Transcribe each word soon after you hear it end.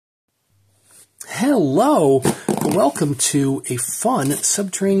Hello, welcome to a fun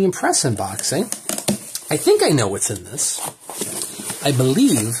Subterranean Press unboxing. I think I know what's in this. I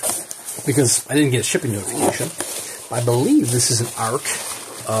believe, because I didn't get a shipping notification, I believe this is an arc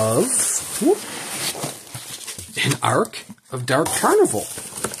of Dark Carnival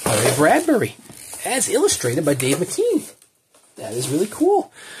by Ray Bradbury, as illustrated by Dave McKean. That is really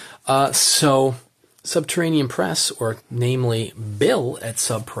cool. So Subterranean Press, or namely Bill at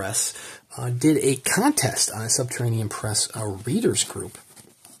Sub Press, did a contest on a Subterranean Press readers group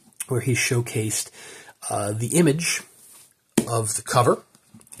where he showcased the image of the cover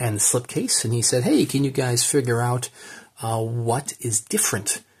and the slipcase, and he said, hey, can you guys figure out what is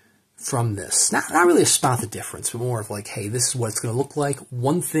different from this? Not really a spot the difference, but more of like, hey, this is what it's going to look like.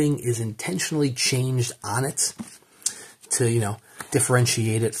 One thing is intentionally changed on it to,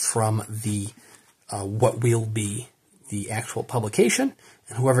 differentiate it from the what will be the actual publication,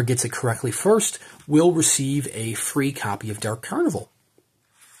 and whoever gets it correctly first will receive a free copy of Dark Carnival,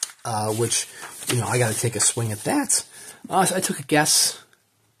 which, I got to take a swing at that. So I took a guess.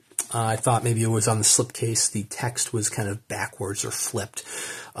 I thought maybe it was on the slipcase. The text was kind of backwards or flipped.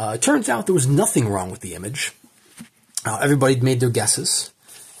 It turns out there was nothing wrong with the image. Everybody made their guesses,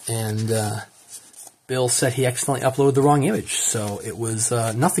 and Bill said he accidentally uploaded the wrong image, so it was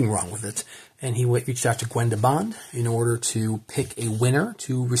nothing wrong with it. And he reached out to Gwenda Bond in order to pick a winner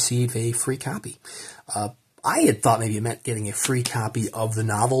to receive a free copy. I had thought maybe it meant getting a free copy of the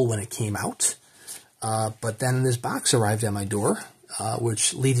novel when it came out, but then this box arrived at my door,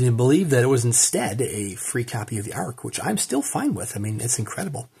 which leads me to believe that it was instead a free copy of the ARC, which I'm still fine with. I mean, it's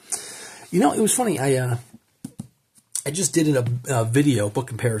incredible. It was funny. I just did a video, book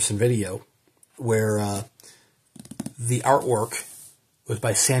comparison video, where the artwork was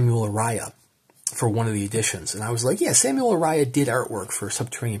by Samuel Araya for one of the editions. And I was like, yeah, Samuel Araya did artwork for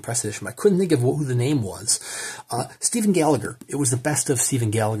Subterranean Press edition, but I couldn't think of who the name was. Stephen Gallagher. It was the best of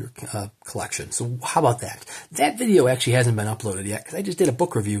Stephen Gallagher collection. So how about that? That video actually hasn't been uploaded yet, because I just did a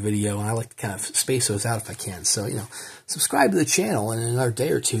book review video, and I like to kind of space those out if I can. So, subscribe to the channel, and in another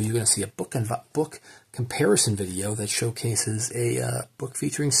day or two, you're going to see a book comparison video that showcases a book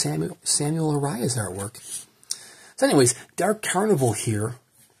featuring Samuel Araya's artwork. So anyways, Dark Carnival here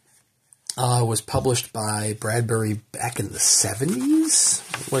was published by Bradbury back in the 70s.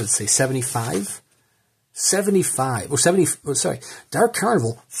 What did it say, 75? 75. Dark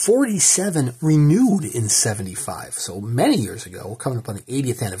Carnival, 47, renewed in 75. So many years ago. We're coming up on the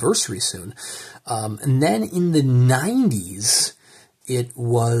 80th anniversary soon. And then in the 90s, it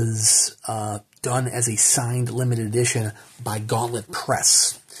was done as a signed limited edition by Gauntlet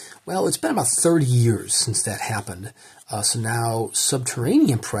Press. Well, it's been about 30 years since that happened. So now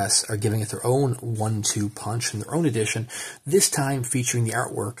Subterranean Press are giving it their own 1-2 punch in their own edition, this time featuring the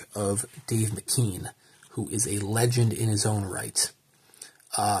artwork of Dave McKean, who is a legend in his own right.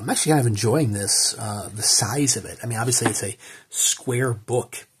 I'm actually kind of enjoying this, the size of it. I mean, obviously it's a square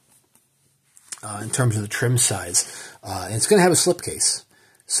book in terms of the trim size, and it's going to have a slipcase.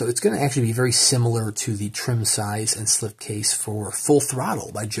 So it's going to actually be very similar to the trim size and slipcase for Full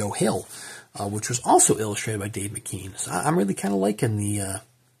Throttle by Joe Hill, which was also illustrated by Dave McKean. So I'm really kind of liking the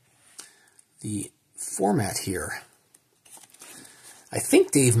format here. I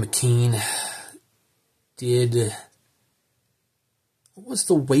think Dave McKean did... What was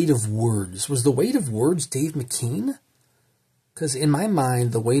The Weight of Words? Was The Weight of Words Dave McKean? Because in my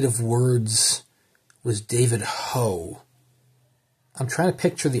mind, The Weight of Words was David Ho. I'm trying to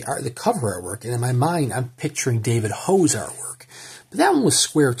picture the cover artwork, and in my mind, I'm picturing David Ho's artwork. But that one was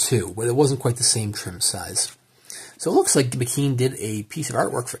square too, but it wasn't quite the same trim size. So it looks like McKean did a piece of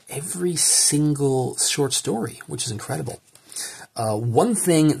artwork for every single short story, which is incredible. One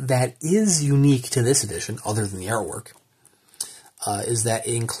thing that is unique to this edition, other than the artwork, is that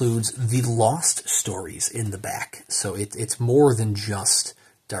it includes the lost stories in the back. So it's more than just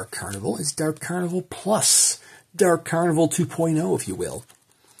Dark Carnival. It's Dark Carnival plus Dark Carnival 2.0, if you will.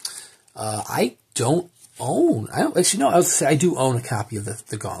 I do own a copy of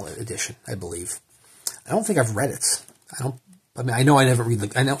the Gauntlet edition, I believe. I don't think I've read it. I know I didn't read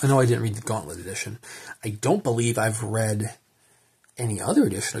the Gauntlet edition. I don't believe I've read any other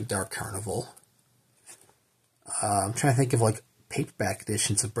edition of Dark Carnival. I'm trying to think of like paperback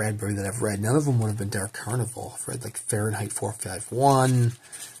editions of Bradbury that I've read. None of them would have been Dark Carnival. I've read like Fahrenheit 451,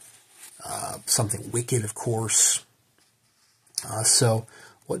 something Wicked, of course. So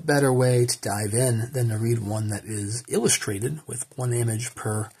what better way to dive in than to read one that is illustrated with one image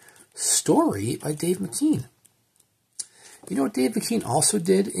per story by Dave McKean. You know what Dave McKean also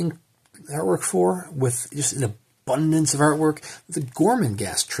did in artwork for, with just in a abundance of artwork, the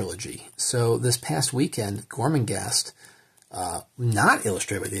Gormenghast trilogy. So this past weekend, Gormenghast, not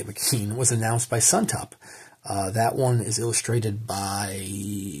illustrated by Dave McKean, was announced by Suntop. That one is illustrated by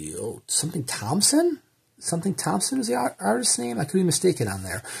something Thompson? Something Thompson is the artist's name? I could be mistaken on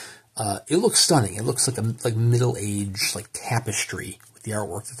there. It looks stunning. It looks like middle-aged like tapestry with the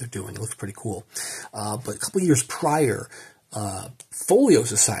artwork that they're doing. It looks pretty cool. But a couple of years prior, Folio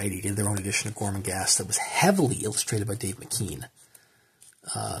Society did their own edition of Gormenghast that was heavily illustrated by Dave McKean.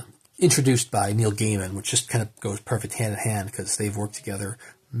 Introduced by Neil Gaiman, which just kind of goes perfect hand in hand because they've worked together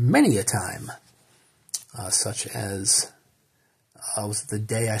many a time. Such as, was it The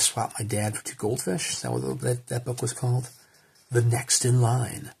Day I Swapped My Dad for Two Goldfish? Is that what that book was called? The Next in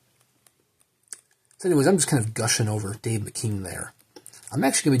Line. So anyways, I'm just kind of gushing over Dave McKean there. I'm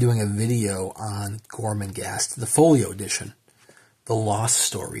actually going to be doing a video on Gormenghast, the Folio edition, the Lost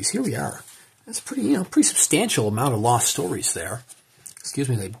Stories. Here we are. That's pretty substantial amount of lost stories there. Excuse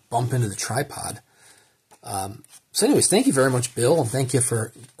me, they bump into the tripod. So anyways, thank you very much, Bill, and thank you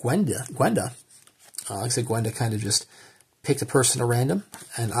for Gwenda. Like I said, Gwenda kind of just picked a person at random,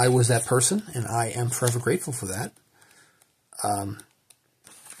 and I was that person, and I am forever grateful for that.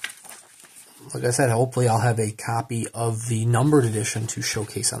 Like I said, hopefully I'll have a copy of the numbered edition to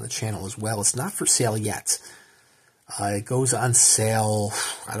showcase on the channel as well. It's not for sale yet. It goes on sale,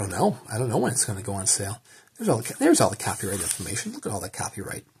 I don't know. I don't know when it's going to go on sale. There's all the copyright information. Look at all that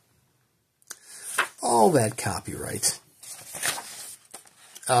copyright. All that copyright.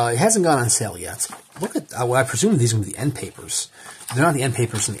 It hasn't gone on sale yet. Look at, well, I presume these are going to be the end papers. They're not the end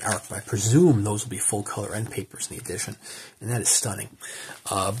papers in the ARC, but I presume those will be full-color end papers in the edition, and that is stunning.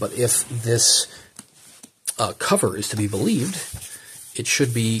 But if this cover is to be believed, it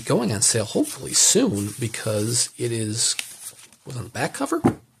should be going on sale hopefully soon, because it is, was it on the back cover?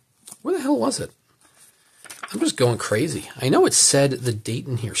 Where the hell was it? I'm just going crazy. I know it said the date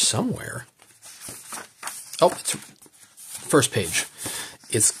in here somewhere. Oh, it's first page.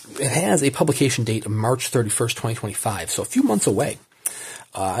 It has a publication date of March 31st, 2025, so a few months away.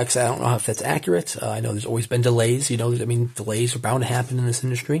 I don't know if that's accurate. I know there's always been delays. Delays are bound to happen in this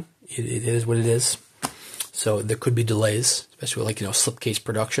industry. It is what it is. So there could be delays, especially like, slipcase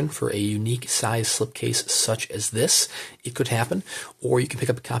production for a unique size slipcase such as this. It could happen, or you can pick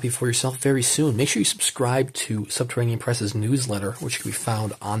up a copy for yourself very soon. Make sure you subscribe to Subterranean Press's newsletter, which can be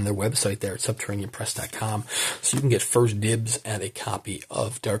found on their website there at subterraneanpress.com, so you can get first dibs at a copy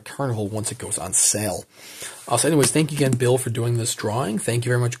of Dark Carnival once it goes on sale. So anyways, thank you again, Bill, for doing this drawing. Thank you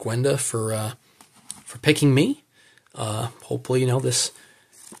very much, Gwenda, for picking me. Hopefully, this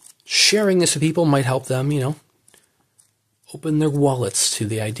sharing this with people might help them, open their wallets to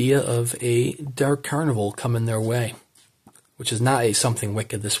the idea of a Dark Carnival coming their way, which is not a Something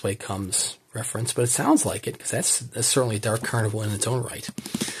Wicked This Way Comes reference, but it sounds like it, because that's certainly a Dark Carnival in its own right.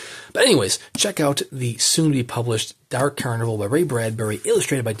 But anyways, check out the soon-to-be-published Dark Carnival by Ray Bradbury,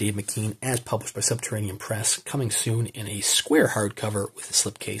 illustrated by Dave McKean, as published by Subterranean Press, coming soon in a square hardcover with a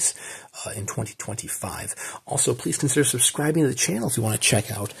slipcase in 2025. Also, please consider subscribing to the channel if you want to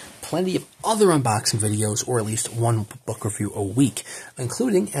check out plenty of other unboxing videos, or at least one book review a week,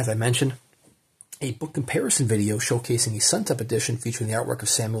 including, as I mentioned, a book comparison video showcasing the Suntop edition featuring the artwork of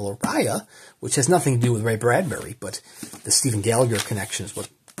Samuel Araya, which has nothing to do with Ray Bradbury, but the Stephen Gallagher connection is what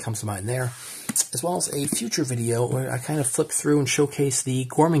comes to mind there, as well as a future video where I kind of flip through and showcase the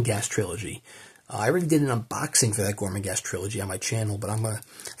Gormenghast trilogy. I already did an unboxing for that Gormenghast trilogy on my channel, but I've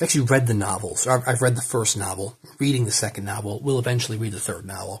actually read the novels. I've read the first novel, reading the second novel, will eventually read the third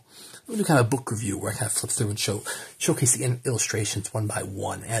novel. We'll do kind of a book review where I kind of flip through and showcase the illustrations one by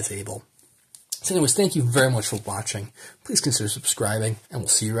one as able. So anyways, thank you very much for watching. Please consider subscribing, and we'll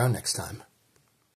see you around next time.